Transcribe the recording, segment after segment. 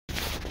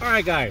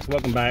Alright guys,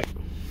 welcome back.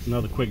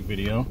 Another quick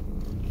video.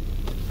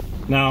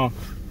 Now,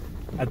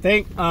 I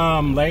think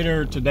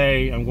later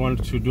today I'm going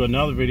to do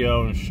another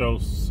video and show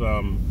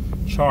some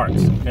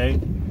charts, okay?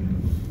 Let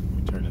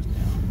me turn this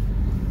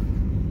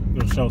down. I'm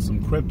going to show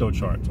some crypto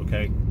charts,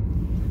 okay?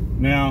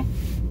 Now,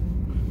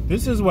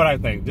 this is what I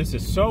think. This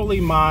is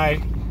solely my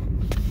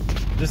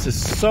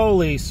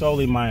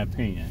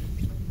opinion.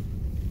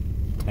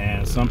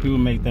 And some people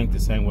may think the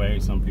same way,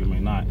 some people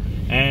may not.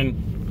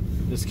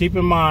 And just keep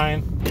in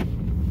mind,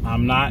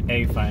 I'm not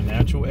a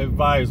financial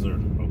advisor,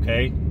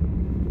 okay?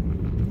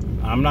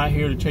 I'm not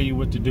here to tell you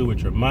what to do with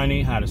your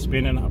money, how to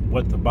spend it,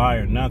 what to buy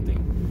or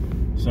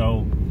nothing. So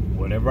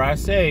whatever I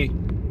say,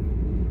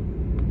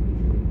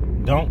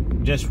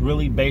 don't just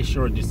really base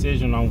your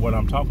decision on what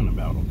I'm talking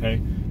about, okay?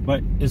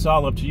 But it's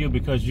all up to you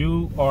because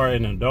you are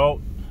an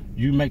adult.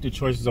 You make the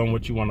choices on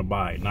what you want to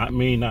buy. Not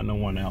me, not no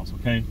one else,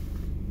 okay?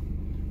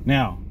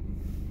 Now,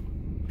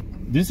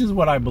 this is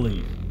what I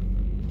believe.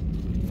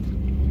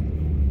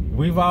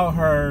 We've all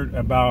heard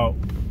about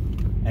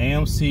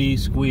AMC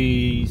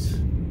squeeze,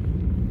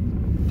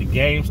 the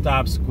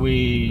GameStop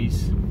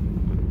squeeze,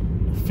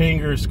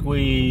 finger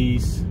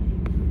squeeze,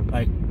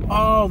 like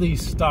all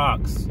these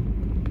stocks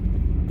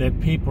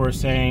that people are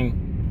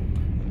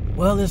saying,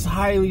 well, it's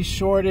highly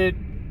shorted.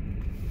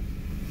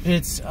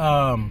 It's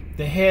the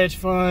hedge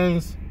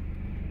funds,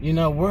 you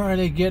know, where are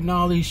they getting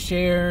all these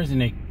shares?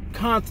 And they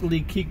constantly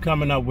keep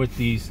coming up with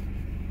these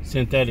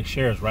synthetic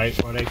shares, right?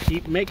 Or they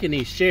keep making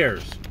these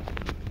shares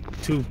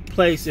to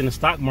place in the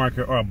stock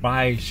market or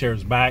buy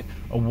shares back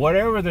or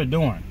whatever they're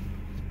doing.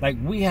 Like,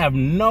 we have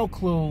no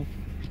clue.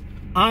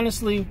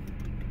 Honestly,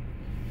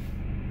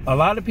 a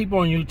lot of people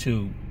on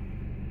YouTube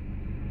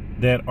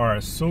that are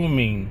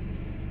assuming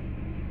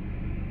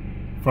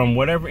from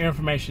whatever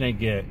information they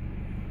get,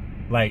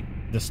 like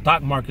the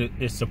stock market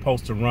is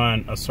supposed to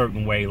run a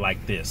certain way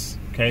like this,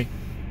 okay?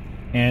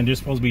 And there's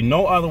supposed to be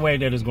no other way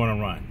that it's going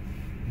to run.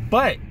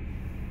 But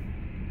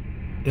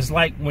it's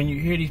like when you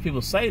hear these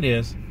people say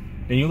this,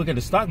 and you look at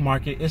the stock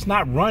market, it's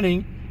not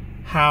running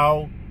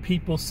how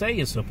people say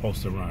it's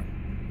supposed to run,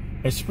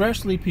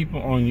 especially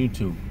people on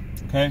YouTube,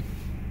 okay?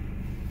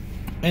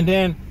 And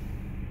then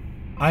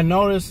I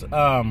noticed,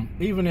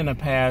 even in the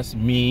past,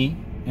 me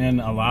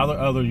and a lot of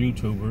other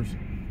YouTubers,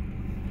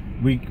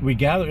 we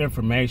gather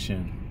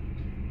information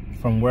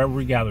from wherever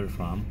we gather it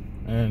from,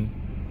 and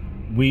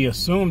we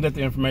assume that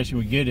the information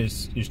we get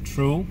is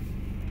true.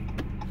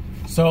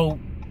 So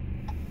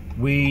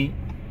we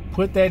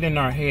put that in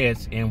our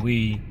heads and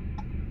we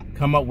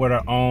come up with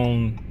our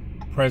own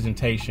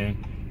presentation,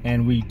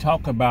 and we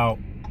talk about,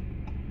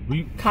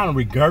 we kind of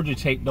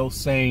regurgitate those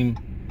same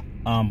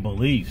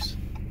beliefs,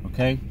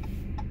 okay?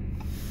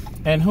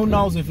 And who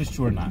knows if it's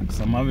true or not.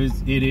 Some of it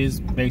is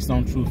based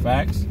on true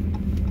facts.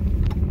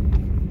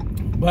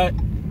 But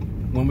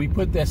when we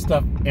put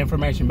that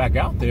information back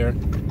out there,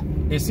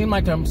 it seems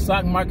like the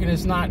stock market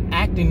is not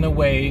acting the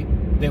way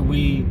that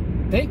we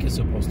think it's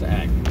supposed to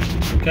act,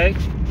 okay?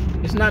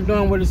 It's not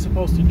doing what it's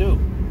supposed to do.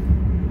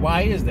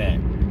 Why is that?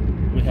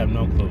 We have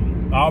no clue.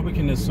 All we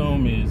can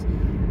assume is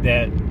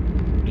that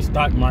the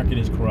stock market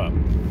is corrupt,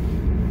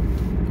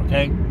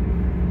 okay?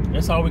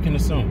 That's all we can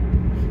assume.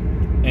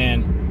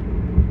 And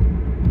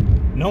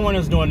no one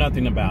is doing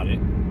nothing about it.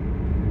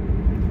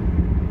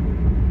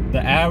 The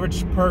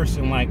average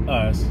person like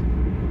us,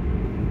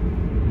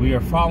 we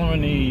are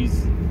following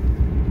these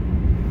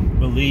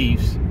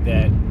beliefs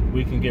that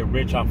we can get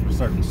rich off of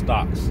certain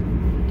stocks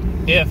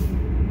if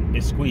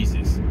it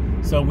squeezes.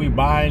 So we're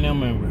buying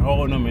them and we're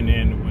holding them, and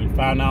then we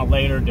find out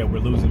later that we're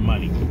losing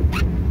money.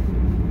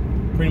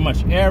 Pretty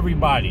much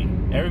everybody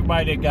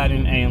that got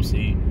in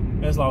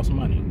AMC has lost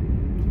money.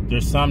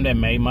 There's some that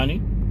made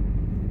money.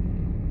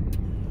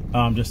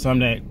 There's some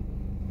that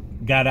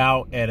got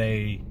out at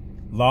a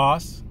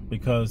loss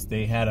because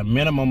they had a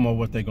minimum of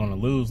what they're going to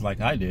lose,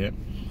 like I did.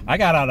 I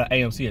got out of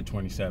AMC at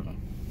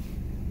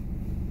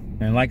 27.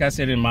 And like I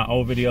said in my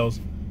old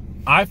videos,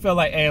 I felt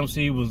like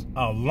AMC was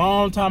a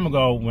long time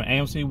ago when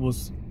AMC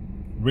was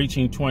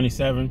reaching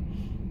 27.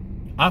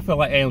 I felt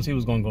like AMC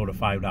was going to go to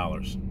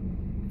 $5.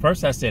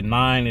 First I said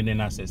 9, and then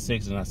I said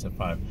 6, and I said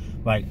 5.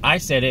 Like I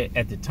said it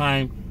at the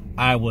time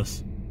I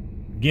was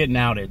getting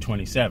out at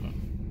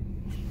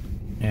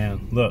 27.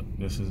 And look,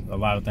 this is a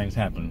lot of things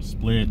happened.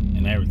 Split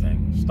and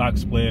everything. Stock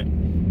split,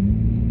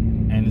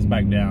 and it's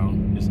back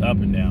down. It's up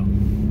and down.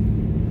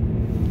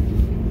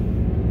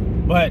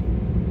 But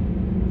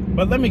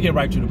let me get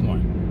right to the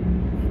point.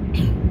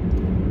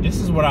 This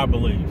is what I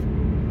believe.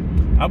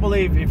 I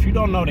believe if you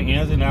don't know the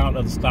ins and outs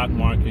of the stock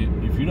market,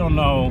 if you don't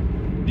know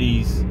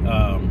these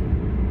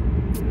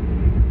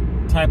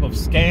type of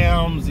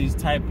scams, these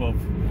type of,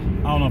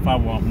 I don't know if I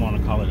want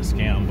to call it a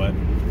scam, but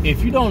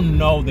if you don't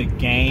know the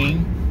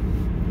game,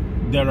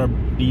 that are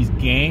these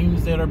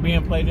games that are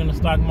being played in the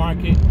stock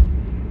market,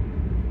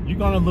 you're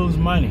going to lose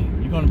money.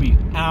 You're going to be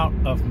out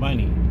of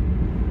money.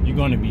 You're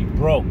going to be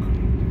broke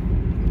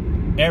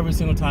every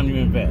single time you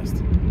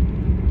invest.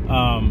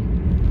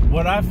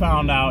 What I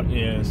found out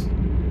is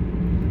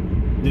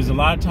there's a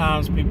lot of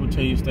times people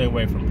tell you stay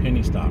away from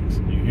penny stocks.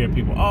 You you hear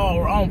people,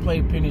 oh, I don't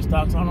play penny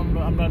stocks.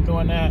 I'm not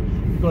doing that.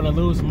 You're going to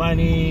lose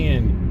money,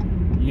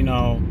 and you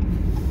know,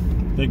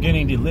 they're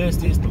getting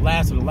delisted. It's the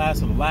last of the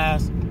last of the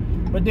last.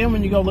 But then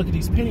when you go look at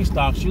these penny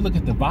stocks, you look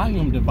at the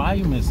volume. The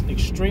volume is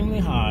extremely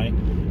high.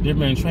 They've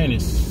been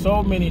traded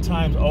so many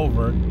times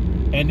over,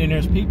 and then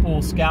there's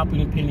people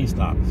scalping penny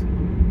stocks.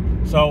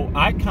 So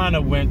I kind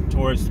of went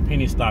towards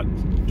penny stock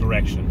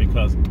direction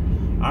because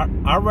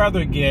I'd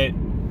rather get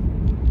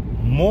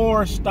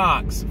more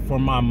stocks for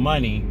my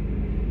money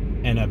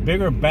and a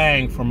bigger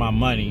bang for my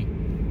money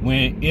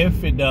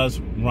if it does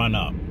run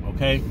up.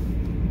 Okay,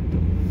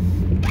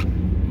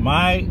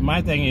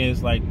 my thing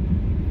is, like,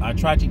 I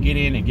try to get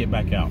in and get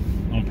back out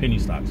on penny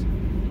stocks,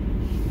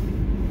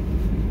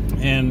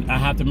 and I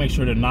have to make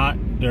sure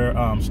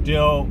they're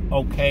still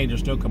okay, they're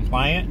still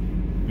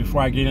compliant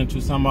before I get into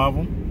some of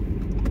them.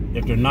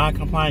 If they're not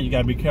compliant, you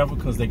got to be careful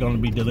because they're going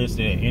to be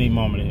delisted at any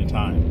moment in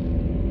time.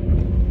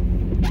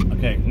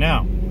 Okay,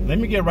 now let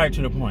me get right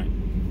to the point.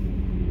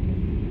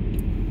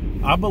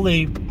 I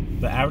believe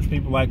the average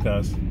people like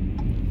us,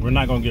 we're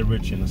not going to get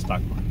rich in the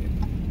stock market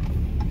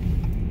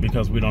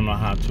because we don't know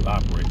how to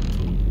operate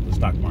the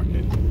stock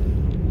market.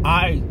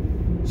 I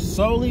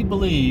solely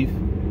believe,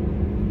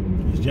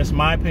 it's just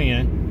my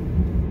opinion,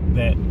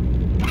 that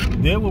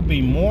there will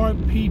be more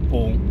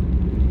people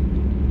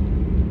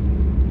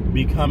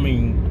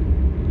becoming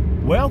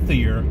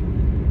wealthier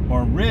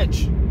or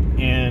rich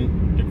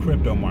in the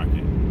crypto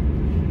market.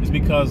 It's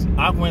because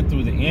I went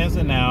through the ins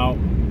and outs.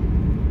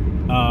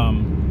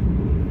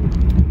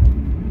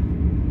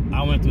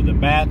 I went through the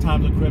bad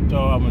times of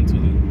crypto. I went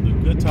through the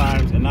good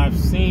times, and I've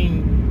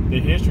seen the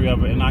history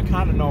of it, and I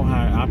kind of know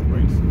how it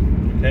operates.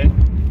 Okay,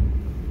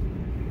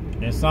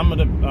 and some of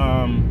the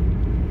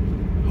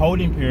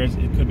holding periods,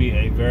 it could be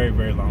a very,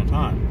 very long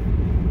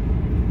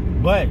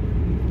time. But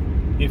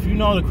if you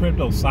know the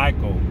crypto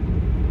cycle,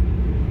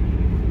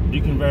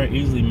 you can very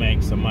easily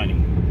make some money.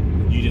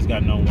 You just got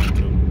to know when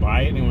to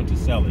buy it and when to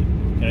sell it.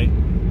 Okay,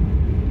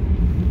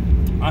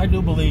 I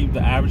do believe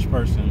the average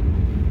person,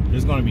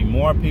 there's going to be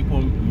more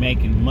people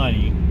making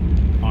money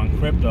on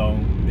crypto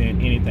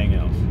than anything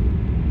else.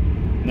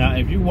 Now,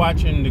 if you're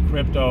watching the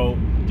crypto,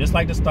 just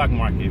like the stock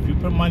market, if you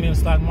put money in the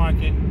stock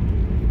market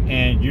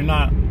and you're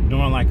not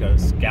doing like a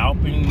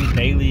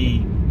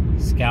daily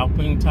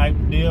scalping type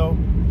deal,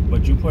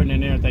 but you're putting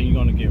in everything, you're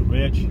going to get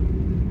rich,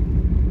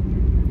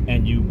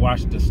 and you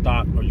watch the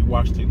stock or you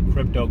watch the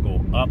crypto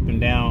go up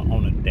and down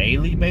on a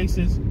daily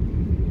basis,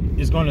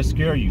 it's going to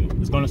scare you.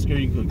 It's going to scare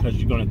you because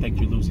you're going to think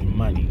you're losing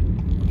money.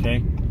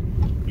 Okay,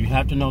 you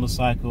have to know the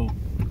cycle.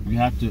 You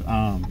have to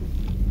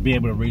be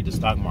able to read the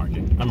stock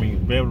market.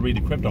 Be able to read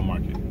the crypto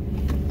market.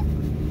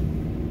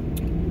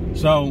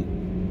 So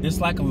it's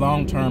like a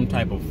long-term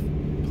type of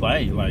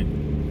play. Like,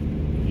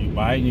 you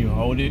buy and you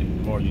hold it,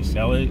 or you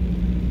sell it,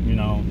 you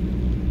know,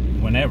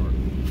 whenever.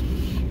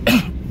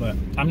 But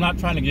I'm not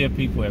trying to give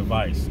people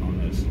advice on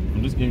this.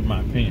 I'm just giving my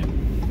opinion.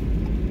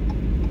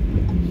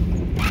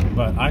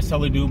 But I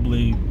solely do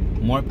believe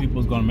more people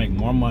is going to make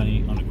more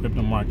money on the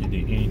crypto market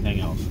than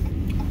anything else.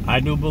 I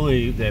do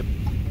believe that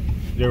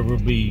there will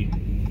be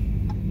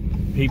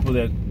people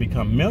that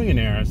become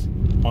millionaires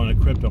on the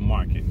crypto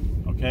market.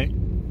 Okay,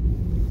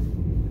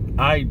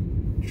 I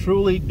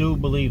truly do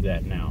believe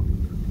that now.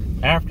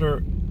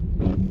 After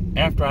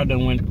I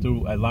done went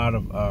through a lot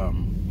of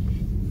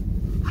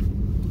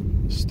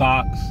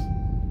stocks,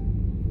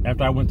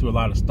 after I went through a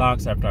lot of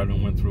stocks, after I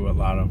done went through a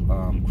lot of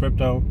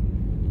crypto,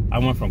 I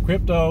went from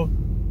crypto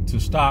to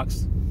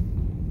stocks,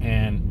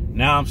 and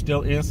now I'm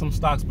still in some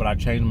stocks, but I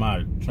changed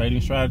my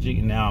trading strategy,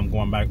 and now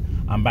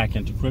I'm back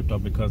into crypto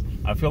because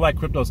I feel like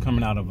crypto is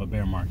coming out of a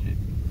bear market.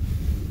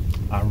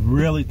 I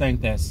really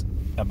think that's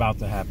about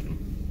to happen.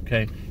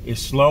 Okay,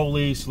 it's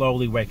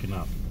slowly waking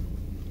up.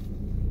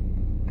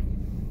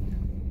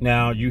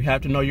 Now, you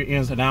have to know your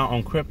ins and outs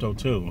on crypto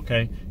too.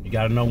 Okay, you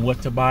got to know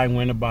what to buy,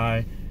 when to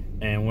buy,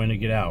 and when to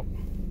get out.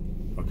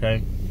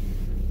 Okay.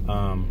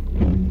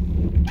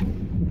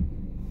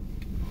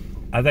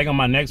 I think on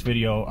my next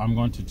video, I'm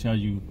going to tell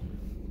you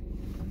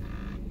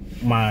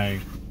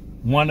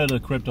one of the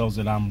cryptos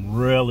that I'm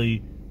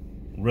really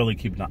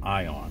keeping an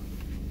eye on.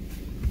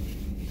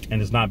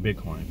 And it's not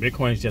Bitcoin.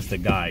 Bitcoin is just a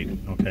guide,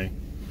 okay,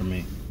 for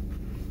me.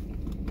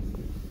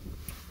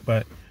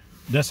 But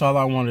that's all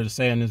I wanted to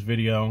say in this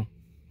video.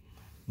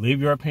 Leave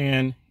your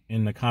opinion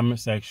in the comment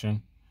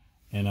section,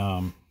 and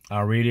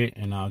I'll read it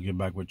and I'll get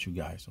back with you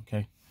guys,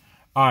 okay?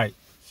 All right,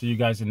 see you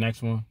guys in the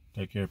next one.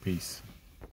 Take care, peace.